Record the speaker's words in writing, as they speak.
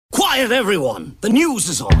Quiet, everyone. The news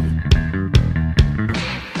is on.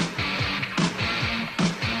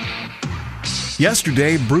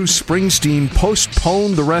 Yesterday, Bruce Springsteen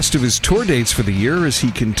postponed the rest of his tour dates for the year as he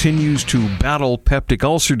continues to battle peptic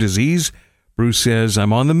ulcer disease. Bruce says,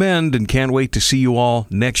 "I'm on the mend and can't wait to see you all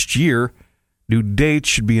next year." New dates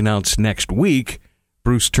should be announced next week.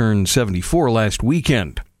 Bruce turned 74 last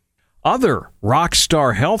weekend. Other rock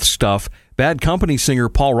star health stuff, Bad Company singer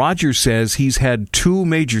Paul Rodgers says he's had 2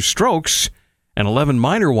 major strokes and 11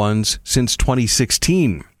 minor ones since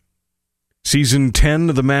 2016. Season 10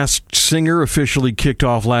 of The Masked Singer officially kicked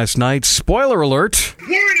off last night. Spoiler alert!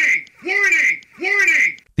 Warning! Warning!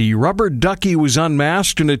 Warning! The rubber ducky was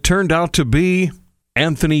unmasked and it turned out to be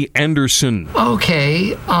Anthony Anderson.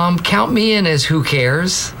 Okay, count me in as who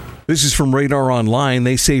cares? This is from Radar Online.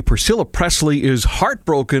 They say Priscilla Presley is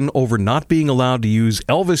heartbroken over not being allowed to use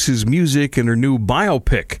Elvis's music in her new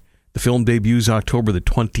biopic. The film debuts October the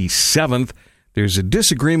 27th. There's a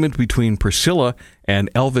disagreement between Priscilla and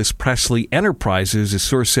Elvis Presley Enterprises. A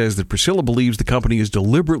source says that Priscilla believes the company is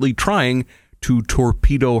deliberately trying to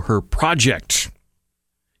torpedo her project.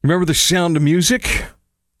 Remember The Sound of Music?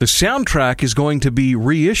 The soundtrack is going to be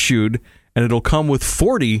reissued, and it'll come with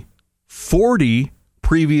 40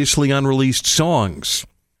 previously unreleased songs.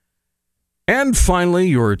 And finally,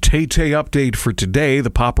 your Tay-Tay update for today.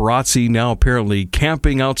 The paparazzi now apparently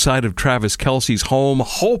camping outside of Travis Kelce's home,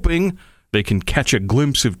 hoping they can catch a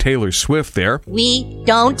glimpse of Taylor Swift there. We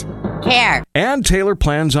don't care. And Taylor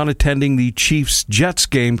plans on attending the Chiefs-Jets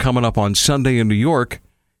game coming up on Sunday in New York.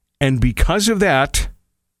 And because of that,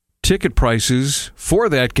 ticket prices for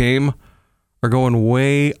that game are going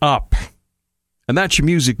way up. And that's your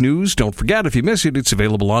music news. Don't forget, if you miss it, it's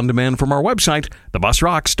available on demand from our website,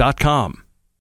 thebusrocks.com.